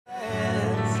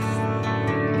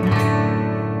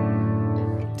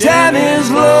Dam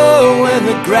is low and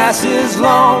the grass is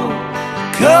long.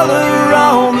 Color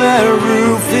on their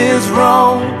roof is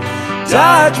wrong.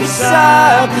 Dark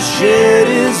beside the shed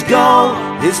is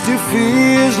gone. It still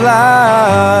feels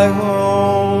like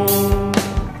home.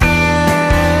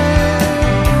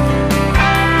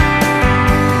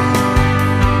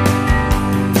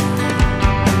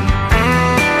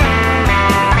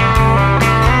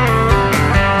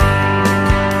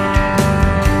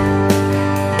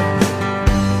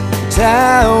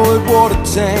 Towered water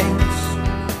tanks.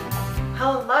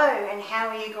 Hello, and how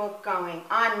are you all going?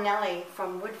 I'm Nellie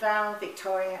from Woodvale,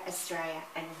 Victoria, Australia,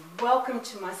 and welcome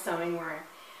to my sewing room.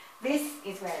 This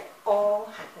is where it all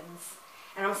happens,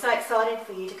 and I'm so excited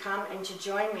for you to come and to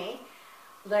join me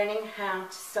learning how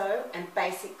to sew and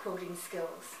basic quilting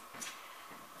skills.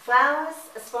 Flowers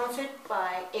are sponsored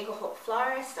by Eaglehawk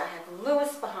Florist. I have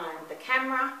Lewis behind the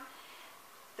camera.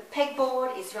 The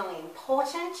pegboard is really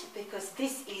important because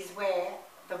this is where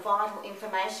the vital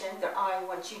information that I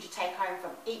want you to take home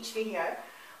from each video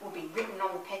will be written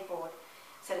on the pegboard,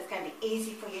 so it's going to be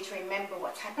easy for you to remember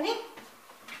what's happening.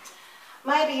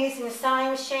 Maybe using the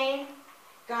sewing machine,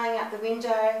 going out the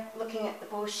window, looking at the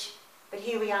bush, but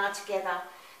here we are together.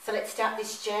 So let's start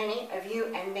this journey of you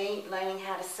and me learning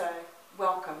how to sew.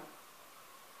 Welcome.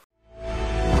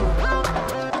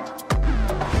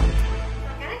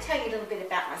 Tell you a little bit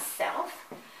about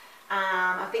myself.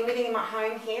 I've been living in my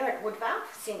home here at Woodvale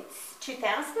since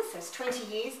 2000, so it's 20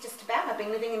 years just about. I've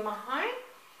been living in my home.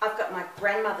 I've got my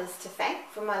grandmothers to thank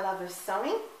for my love of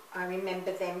sewing. I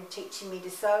remember them teaching me to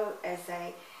sew as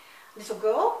a little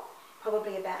girl,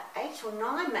 probably about 8 or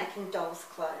 9, making dolls'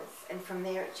 clothes, and from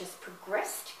there it just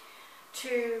progressed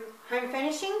to home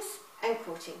furnishings and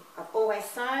quilting. I've always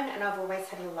sewn and I've always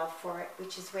had a love for it,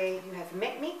 which is where you have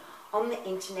met me on the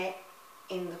internet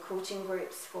in the quilting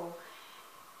groups for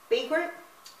B Group,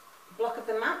 Block of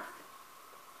the Month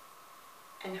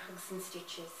and Hugs and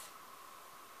Stitches.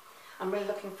 I'm really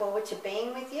looking forward to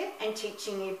being with you and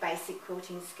teaching you basic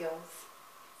quilting skills.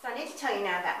 So I need to tell you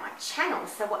now about my channel,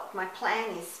 so what my plan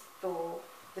is for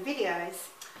the videos.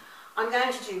 I'm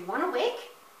going to do one a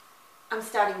week. I'm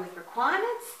starting with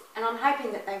requirements and I'm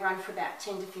hoping that they run for about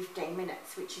 10 to 15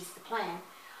 minutes, which is the plan.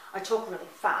 I talk really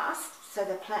fast, so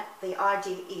the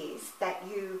idea is that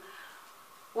you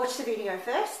watch the video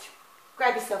first,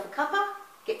 grab yourself a cuppa,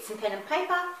 get some pen and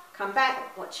paper, come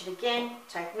back, watch it again,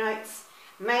 take notes,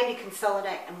 maybe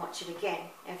consolidate and watch it again.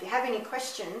 Now if you have any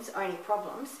questions or any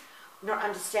problems, not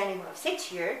understanding what I've said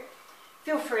to you,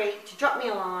 feel free to drop me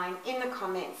a line in the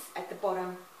comments at the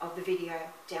bottom of the video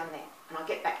down there, and I'll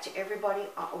get back to everybody.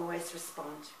 I always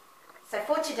respond. So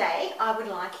for today, I would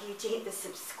like you to hit the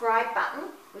subscribe button,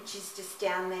 which is just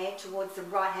down there towards the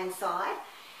right hand side.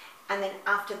 And then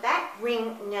after that,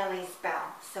 ring Nellie's bell.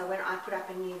 So when I put up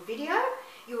a new video,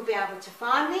 you'll be able to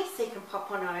find me so you can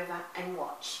pop on over and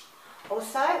watch.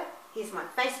 Also, here's my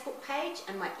Facebook page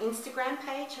and my Instagram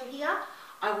page are here.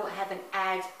 I will have an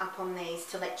ad up on these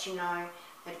to let you know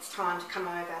that it's time to come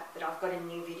over, that I've got a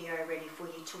new video ready for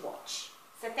you to watch.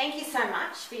 So thank you so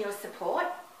much for your support.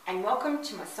 And welcome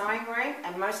to my sewing room,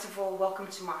 and most of all, welcome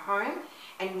to my home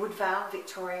in Woodvale,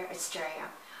 Victoria, Australia.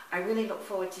 I really look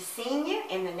forward to seeing you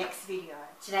in the next video.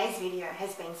 Today's video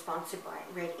has been sponsored by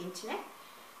Red Internet.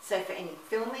 So for any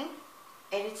filming,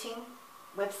 editing,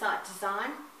 website design,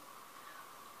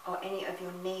 or any of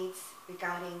your needs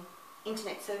regarding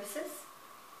internet services,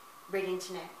 Red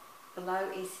Internet.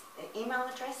 Below is their email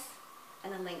address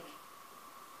and a link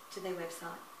to their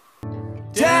website.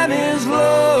 Dam is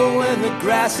low and the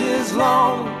grass is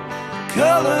long.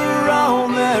 Color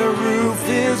on their roof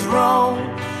is wrong.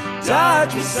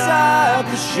 Dark beside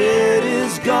the shed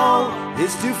is gone. It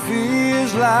still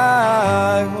feels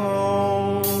like home.